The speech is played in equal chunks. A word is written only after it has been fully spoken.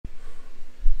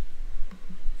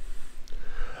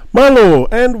Malo,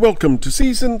 and welcome to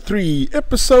Season 3,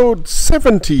 Episode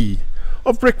 70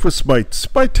 of Breakfast Bites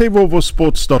by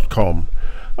TEIVOVOsports.com.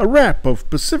 A wrap of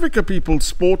Pasifika Peoples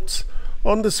sports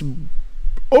on this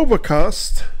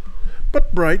overcast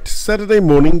but bright Saturday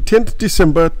morning, 10th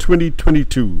December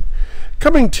 2022.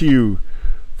 Coming to you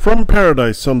from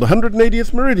paradise on the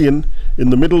 180th meridian in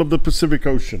the middle of the Pacific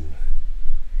Ocean.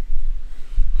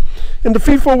 In the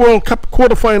FIFA World Cup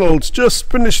quarterfinals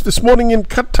just finished this morning in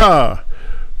Qatar,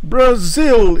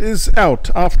 Brazil is out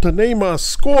after Neymar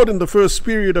scored in the first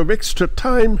period of extra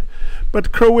time,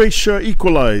 but Croatia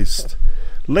equalized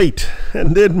late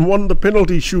and then won the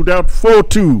penalty shootout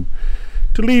 4-2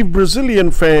 to leave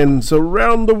Brazilian fans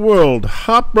around the world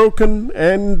heartbroken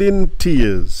and in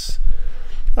tears.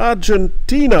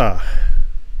 Argentina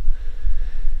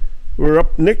were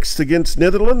up next against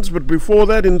Netherlands, but before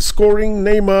that, in scoring,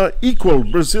 Neymar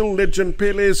equaled Brazil legend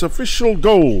Pele's official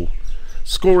goal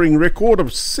scoring record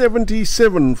of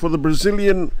 77 for the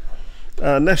Brazilian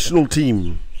national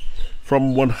team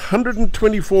from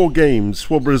 124 games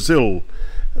for Brazil.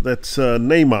 That's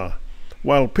Neymar,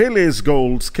 while Pele's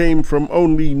goals came from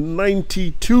only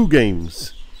 92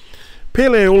 games.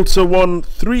 Pele also won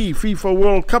 3 FIFA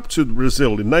World Cups with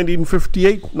Brazil in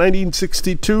 1958,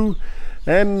 1962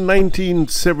 and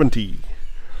 1970.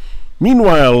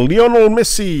 Meanwhile, Lionel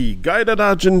Messi guided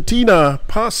Argentina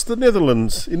past the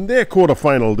Netherlands in their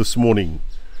quarterfinal this morning,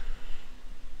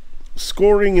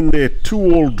 scoring in their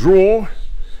 2-2 draw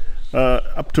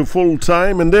up to full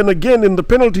time, and then again in the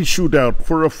penalty shootout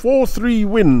for a 4-3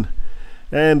 win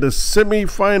and a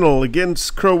semi-final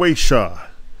against Croatia.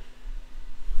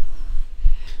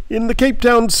 In the Cape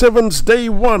Town Sevens Day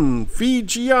 1,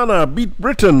 Fijiana beat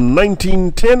Britain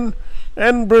 19-10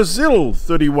 and Brazil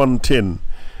 31-10.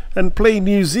 And play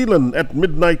New Zealand at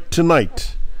midnight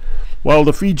tonight, while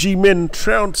the Fiji men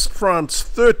trounced France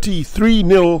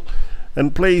 33-0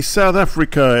 and play South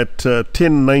Africa at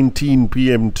 10:19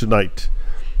 p.m. tonight.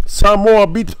 Samoa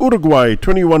beat Uruguay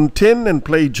 21-10 and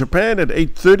play Japan at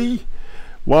 8:30,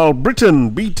 while Britain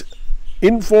beat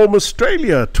in-form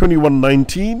Australia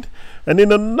 21-19, and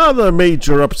in another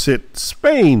major upset,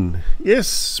 Spain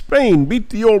beat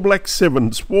the All Black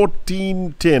Sevens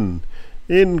 14-10.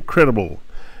 Incredible.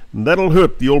 That'll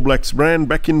hurt the All Blacks brand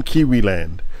back in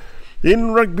Kiwiland.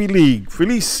 In Rugby League,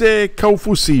 Felice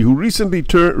Kaufusi, who recently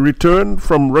returned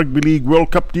from Rugby League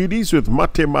World Cup duties with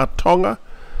Mate Matonga,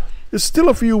 is still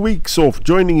a few weeks off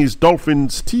joining his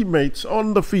Dolphins teammates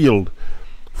on the field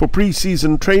for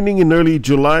pre-season training in early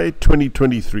July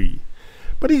 2023.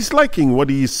 But he's liking what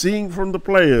he is seeing from the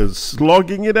players,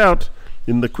 slogging it out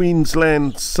in the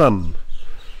Queensland sun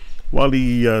while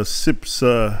he sips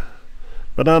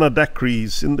banana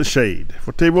daiquiris in the shade.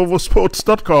 For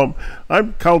TEIVOVOsports.com,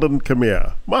 I'm Calden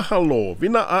Kamea. Mahalo,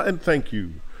 vina'a, and thank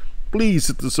you. Please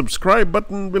hit the subscribe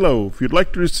button below if you'd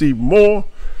like to receive more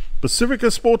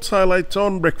Pasifika sports highlights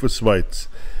on Breakfast Bites.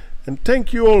 And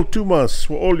thank you all too much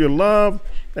for all your love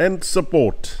and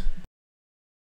support.